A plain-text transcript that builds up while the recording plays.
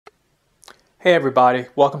Hey everybody,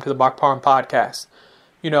 welcome to the Mark Parham Podcast.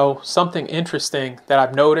 Something interesting that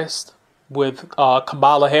I've noticed with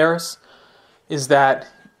Kamala Harris is that,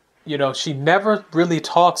 she never really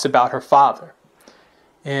talks about her father.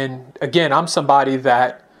 And again, I'm somebody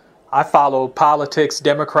that I follow politics,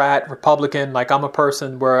 Democrat, Republican, like I'm a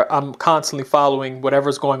person where I'm constantly following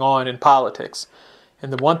whatever's going on in politics.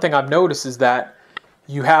 And the one thing I've noticed is that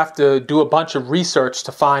you have to do a bunch of research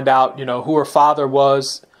to find out, who her father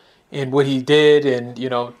was and what he did and,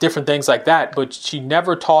 different things like that. But she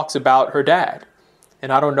never talks about her dad.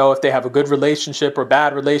 And I don't know if they have a good relationship or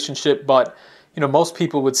bad relationship, but, most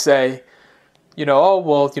people would say,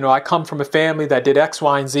 I come from a family that did X,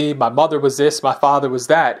 Y, and Z. My mother was this, my father was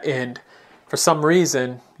that. And for some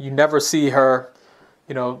reason, you never see her,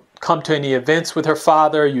 come to any events with her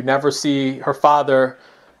father. You never see her father,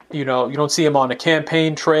 you don't see him on a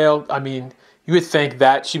campaign trail. I mean, you would think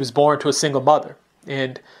that she was born to a single mother.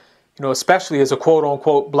 And especially as a quote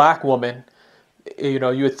unquote black woman, you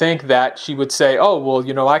would think that she would say,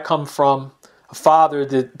 I come from a father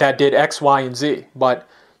that did X, Y, and Z. But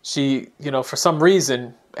she, for some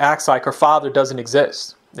reason acts like her father doesn't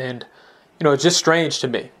exist. And, it's just strange to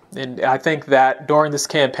me. And I think that during this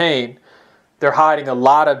campaign, they're hiding a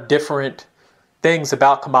lot of different things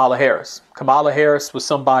about Kamala Harris. Kamala Harris was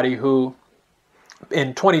somebody who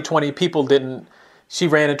in 2020, she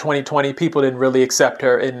ran in 2020, people didn't really accept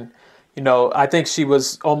her. And, I think she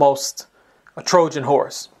was almost a Trojan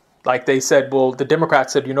horse. Like they said, the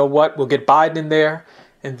Democrats said, we'll get Biden in there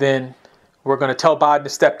and then we're going to tell Biden to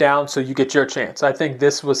step down so you get your chance. I think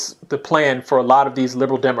this was the plan for a lot of these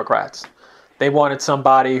liberal Democrats. They wanted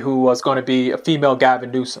somebody who was going to be a female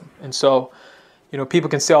Gavin Newsom. And so, people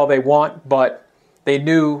can say all they want, but they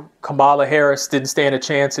knew Kamala Harris didn't stand a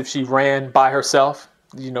chance if she ran by herself.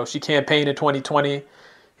 She campaigned in 2020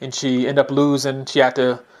 and she ended up losing. She had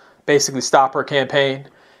to basically stop her campaign.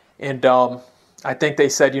 And I think they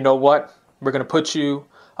said, we're going to put you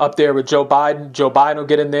up there with Joe Biden. Joe Biden will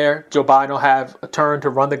get in there. Joe Biden will have a turn to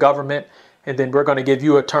run the government. And then we're going to give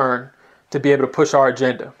you a turn to be able to push our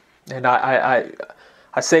agenda. And I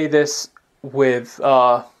say this with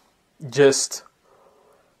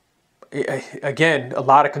again, a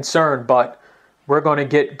lot of concern, but we're going to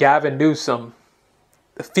get Gavin Newsom,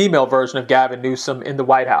 the female version of Gavin Newsom, in the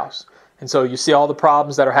White House. And so you see all the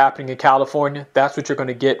problems that are happening in California. That's what you're going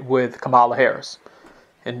to get with Kamala Harris.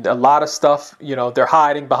 And a lot of stuff, they're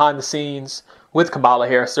hiding behind the scenes with Kamala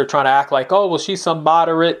Harris. They're trying to act like, she's some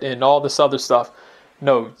moderate and all this other stuff.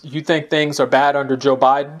 No, you think things are bad under Joe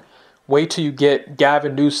Biden? Wait till you get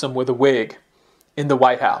Gavin Newsom with a wig in the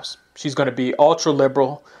White House. She's going to be ultra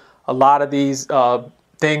liberal. A lot of these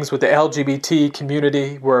things with the LGBT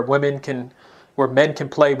community where men can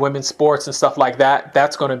play women's sports and stuff like that,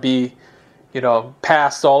 that's going to be,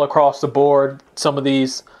 passed all across the board. Some of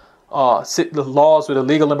these the laws with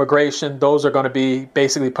illegal immigration, those are going to be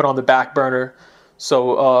basically put on the back burner.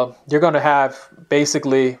 So you're going to have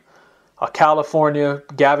basically a California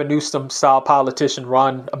Gavin Newsom style politician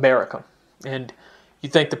run America. And you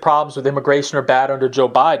think the problems with immigration are bad under Joe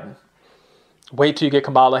Biden? Wait till you get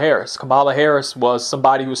Kamala Harris. Kamala Harris was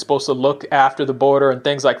somebody who was supposed to look after the border and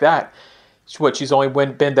things like that. She's only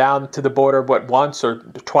been down to the border, once or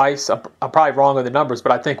twice? I'm probably wrong on the numbers,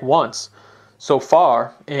 but I think once so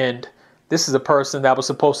far. And this is a person that was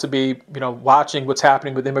supposed to be, watching what's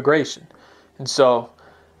happening with immigration. And so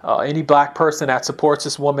any black person that supports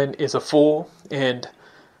this woman is a fool. And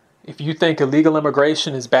if you think illegal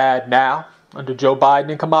immigration is bad now under Joe Biden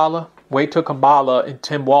and Kamala, wait till Kamala and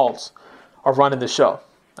Tim Walz are running the show.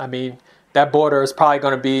 I mean, that border is probably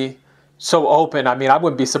going to be so open. I mean, I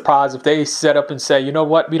wouldn't be surprised if they set up and say,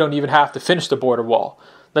 we don't even have to finish the border wall.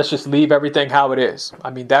 Let's just leave everything how it is.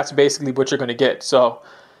 I mean, that's basically what you're going to get. So,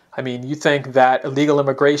 I mean, you think that illegal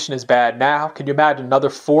immigration is bad now? Can you imagine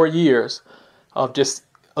another 4 years of just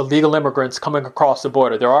illegal immigrants coming across the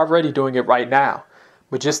border? They're already doing it right now.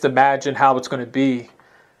 But just imagine how it's going to be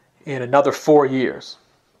in another 4 years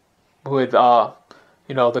with,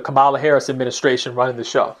 the Kamala Harris administration running the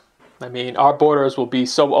show. I mean, our borders will be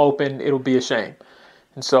so open, it'll be a shame.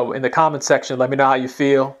 And so in the comment section, let me know how you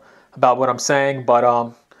feel about what I'm saying. But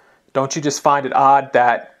don't you just find it odd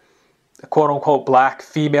that a quote-unquote black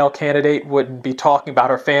female candidate wouldn't be talking about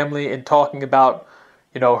her family and talking about,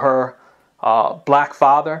 her black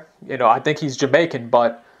father? I think he's Jamaican,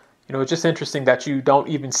 but, it's just interesting that you don't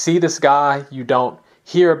even see this guy. You don't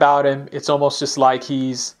hear about him. It's almost just like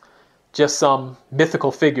he's just some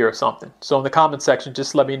mythical figure or something. So in the comment section,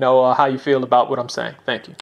 just let me know how you feel about what I'm saying. Thank you.